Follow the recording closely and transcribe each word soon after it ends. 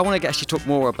I want to actually talk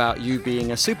more about you being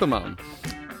a supermum.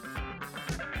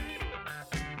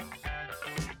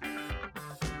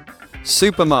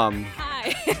 Supermum.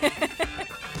 Hi.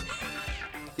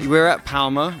 We're at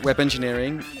Palma Web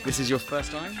Engineering. This is your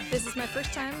first time? This is my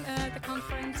first time at the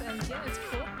conference, and yeah, it's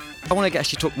cool. I want to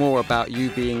actually talk more about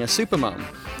you being a supermum.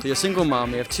 So you're a single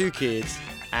mum, you have 2 kids,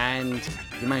 and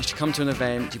you managed to come to an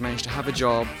event, you managed to have a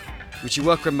job, which you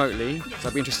work remotely. So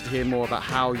I'd be interested to hear more about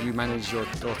how you manage your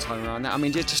time around that. I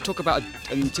mean, just talk about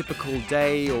a typical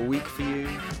day or week for you.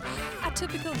 A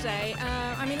typical day,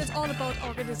 it's all about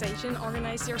organization.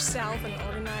 Organize yourself and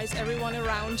organize everyone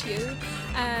around you.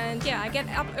 And yeah, I get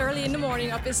up early in the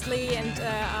morning, obviously, and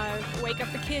I wake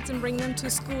up the kids and bring them to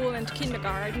school and to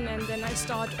kindergarten, and then I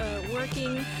start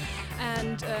working.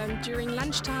 And during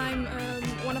lunchtime,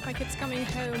 one of my kids coming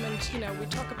home, and we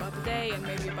talk about the day and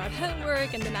maybe about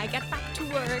homework, and then I get back to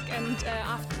work, and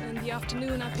in the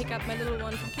afternoon I pick up my little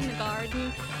one from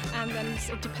kindergarten, and then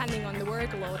depending on the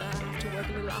workload, I have to work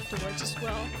a little afterwards as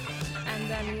well. And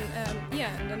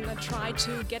then I try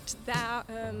to get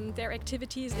their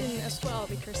activities in as well,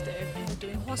 because they're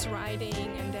doing horse riding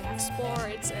and they have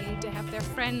sports and they have their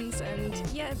friends, and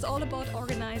yeah, it's all about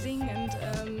organizing,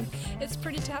 and it's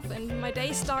pretty tough. And my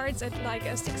day starts at like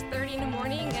 6:30 in the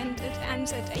morning and it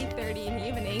ends at 8:30 in the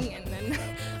evening, and then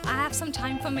I have some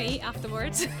time for me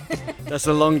afterwards. That's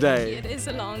a long day. It is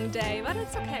a long day, but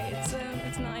it's okay.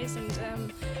 It's nice,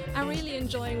 and I'm really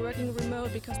enjoying working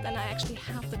remote, because then I actually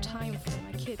have the time for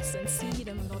my kids and see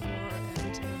them a lot more,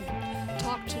 and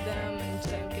talk to them, and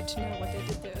get to know what they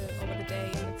did over the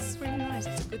day, and it's really nice.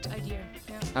 It's a good idea.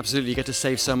 Yeah. Absolutely, you get to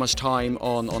save so much time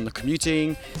on the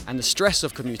commuting and the stress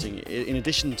of commuting, in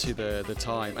addition to the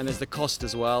time, and there's the cost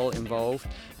as well involved.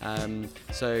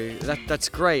 So that's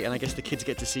great, and I guess the kids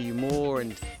get to see you more,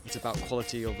 and it's about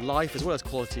quality of life as well as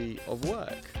quality of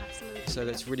work. Absolutely. So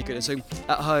that's really good. And so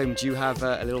at home, do you have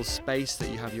a little space that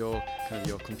you have your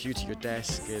computer, your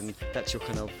desk, and that's your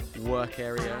kind of work I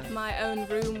area? have my own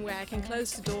room where I can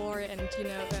close the door and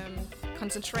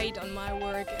concentrate on my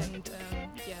work, and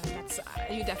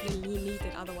you definitely need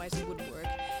it, otherwise it wouldn't work.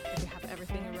 If you have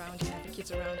everything around you, have the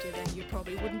kids around you, then you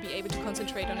probably wouldn't be able to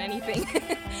concentrate on anything.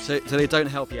 So they don't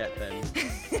help yet then?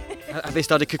 Have they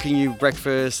started cooking you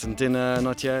breakfast and dinner?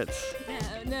 Not yet?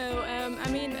 No.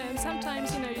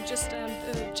 Sometimes you just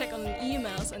check on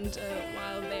emails and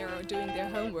while they are doing their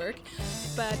homework,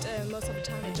 but most of the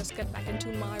time I just get back into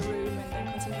my room and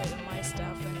then concentrate on my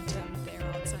stuff, and they're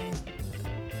outside.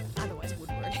 Otherwise it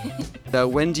wouldn't work. So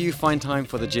when do you find time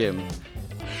for the gym?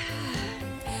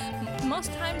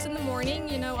 Most times in the morning,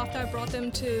 after I brought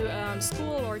them to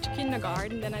school or to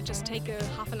kindergarten, then I just take a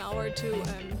half an hour to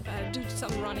do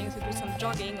some running, to do some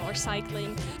jogging or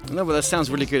cycling. No, but that sounds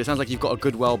really good. It sounds like you've got a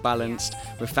good, well balanced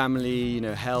with family,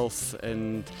 health,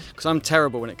 and because I'm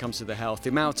terrible when it comes to the health. The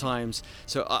amount of times,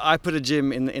 so I put a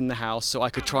gym in the house so I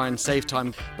could try and save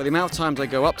time. But the amount of times I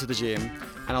go up to the gym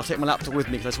and I'll take my laptop with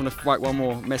me because I just want to write one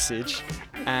more message,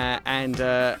 and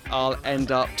I'll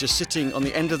end up just sitting on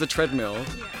the end of the treadmill.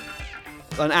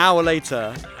 An hour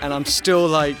later, and I'm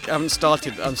still I haven't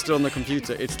started, I'm still on the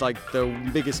computer. It's like the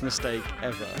biggest mistake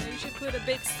ever. You should put a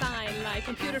big sign like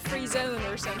computer-free zone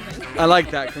or something. I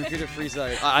like that, computer-free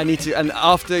zone. I need to, and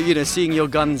after seeing your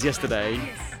guns yesterday,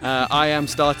 I am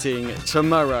starting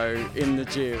tomorrow in the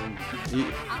gym.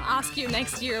 I'll ask you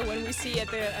next year when we see at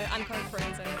the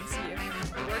unconference, and then see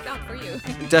if it worked out for you.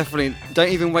 Definitely, don't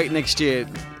even wait next year.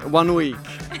 1 week.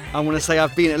 I want to say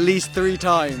I've been at least 3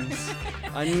 times.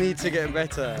 I need to get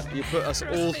better. You put us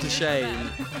all to shame.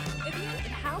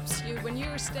 It helps you when you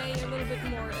stay a little bit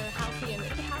more healthy, and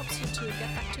it helps you to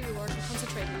get back to your work and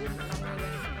concentrate a little bit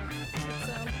longer.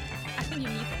 I think you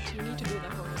need that. You need to do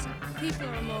that for yourself. People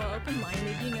are more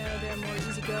open-minded, they're more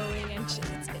easygoing, and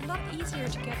it's a lot easier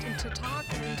to get into talk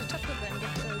and to talk with them,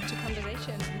 get to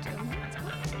conversation.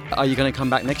 And, Are you going to come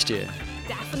back next year?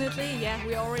 Definitely, yeah.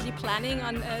 We're already planning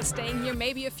on staying here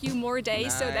maybe a few more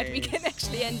days, so that we can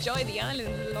actually enjoy the island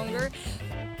a little longer.